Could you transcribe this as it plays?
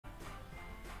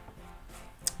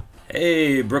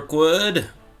Hey Brookwood,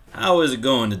 how is it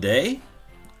going today?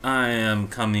 I am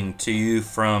coming to you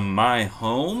from my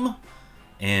home,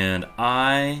 and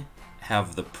I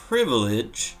have the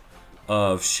privilege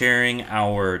of sharing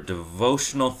our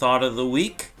devotional thought of the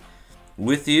week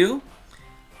with you.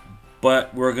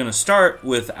 But we're going to start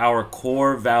with our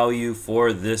core value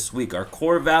for this week. Our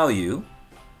core value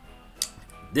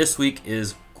this week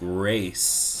is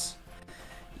grace.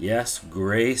 Yes,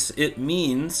 grace. It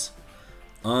means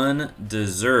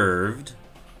undeserved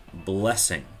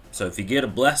blessing. So if you get a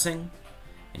blessing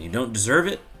and you don't deserve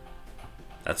it,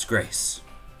 that's grace.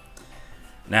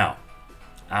 Now,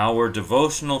 our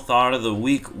devotional thought of the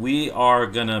week, we are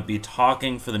going to be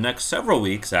talking for the next several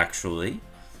weeks actually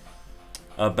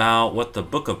about what the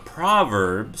book of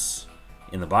Proverbs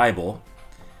in the Bible,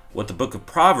 what the book of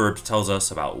Proverbs tells us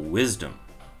about wisdom.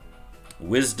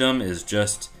 Wisdom is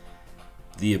just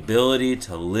the ability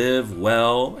to live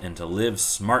well and to live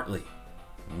smartly.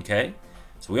 Okay?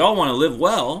 So we all want to live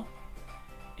well,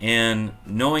 and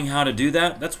knowing how to do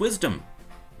that, that's wisdom.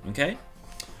 Okay?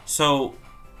 So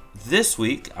this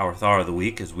week, our thought of the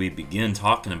week, as we begin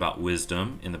talking about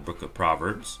wisdom in the book of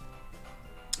Proverbs,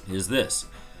 is this: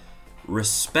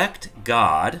 respect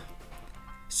God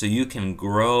so you can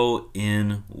grow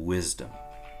in wisdom.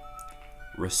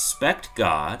 Respect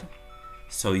God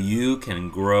so you can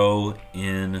grow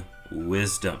in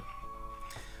wisdom.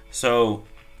 So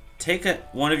take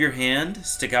one of your hand,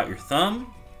 stick out your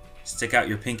thumb, stick out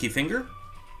your pinky finger,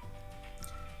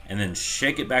 and then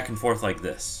shake it back and forth like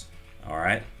this. All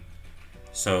right?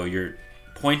 So you're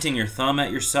pointing your thumb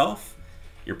at yourself,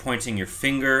 you're pointing your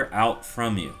finger out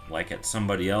from you, like at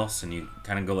somebody else, and you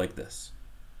kind of go like this.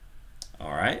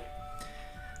 All right?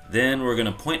 Then we're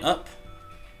going to point up.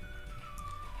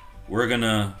 We're going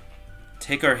to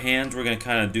take our hands, we're going to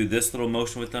kind of do this little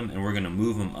motion with them, and we're going to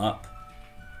move them up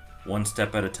one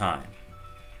step at a time.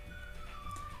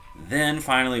 Then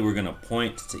finally we're going to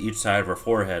point to each side of our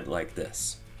forehead like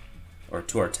this, or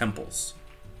to our temples.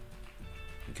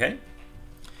 Okay?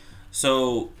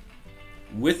 So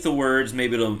with the words,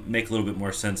 maybe it'll make a little bit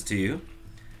more sense to you,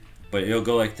 but it'll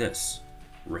go like this: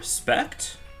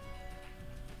 respect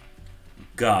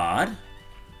God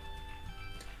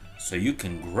so you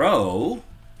can grow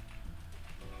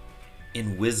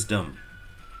in wisdom.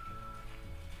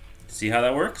 See how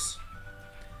that works?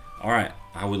 All right,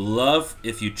 I would love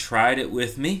if you tried it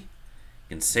with me.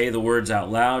 You can say the words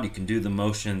out loud, you can do the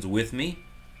motions with me.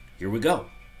 Here we go.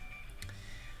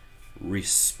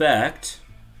 Respect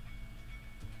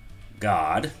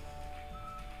God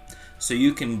so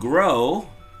you can grow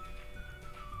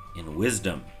in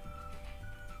wisdom.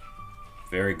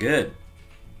 Very good.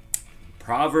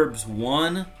 Proverbs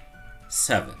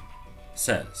 1:7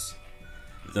 says,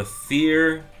 "The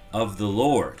fear of the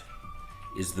Lord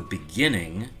is the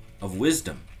beginning of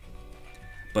wisdom,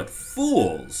 but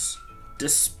fools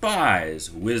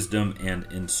despise wisdom and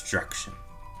instruction."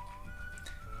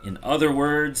 In other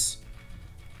words,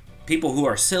 people who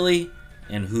are silly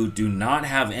and who do not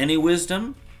have any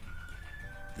wisdom,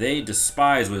 they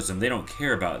despise wisdom. They don't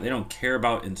care about it. They don't care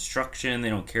about instruction. They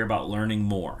don't care about learning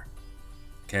more.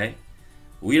 Okay?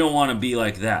 We don't want to be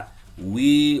like that.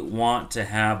 We want to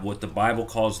have what the Bible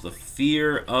calls the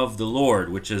fear of the Lord,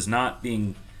 which is not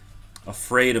being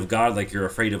afraid of God like you're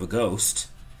afraid of a ghost,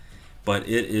 but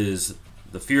it is,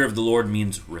 the fear of the Lord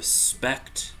means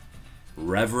respect,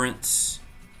 reverence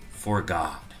for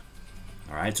God.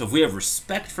 All right, so if we have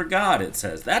respect for God, it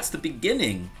says, that's the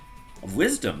beginning of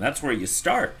wisdom. That's where you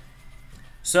start.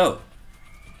 So,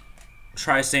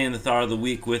 try saying the thought of the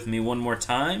week with me one more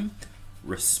time.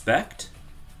 Respect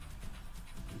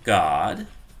God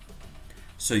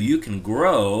so you can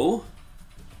grow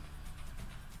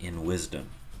in wisdom.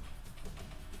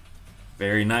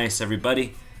 Very nice,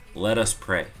 everybody. Let us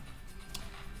pray.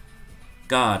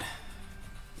 God,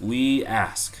 we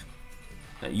ask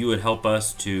that you would help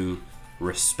us to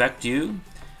respect you,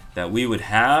 that we would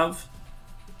have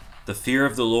the fear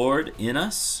of the Lord in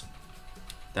us,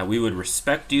 that we would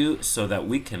respect you so that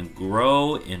we can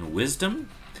grow in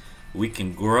wisdom, we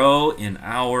can grow in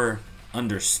our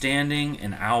understanding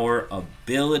and our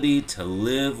ability to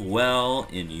live well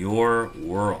in your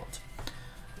world.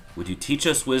 Would you teach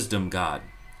us wisdom, God?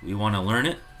 We want to learn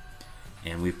it,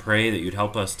 and we pray that you'd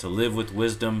help us to live with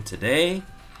wisdom today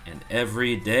and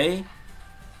every day,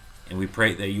 and we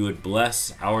pray that you would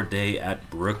bless our day at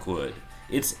Brookwood.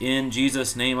 It's in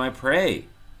Jesus' name I pray.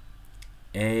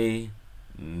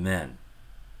 Amen.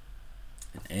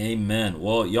 Amen.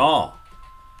 Well, y'all,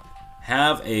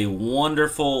 have a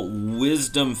wonderful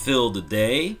wisdom-filled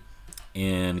day,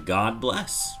 and God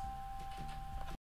bless.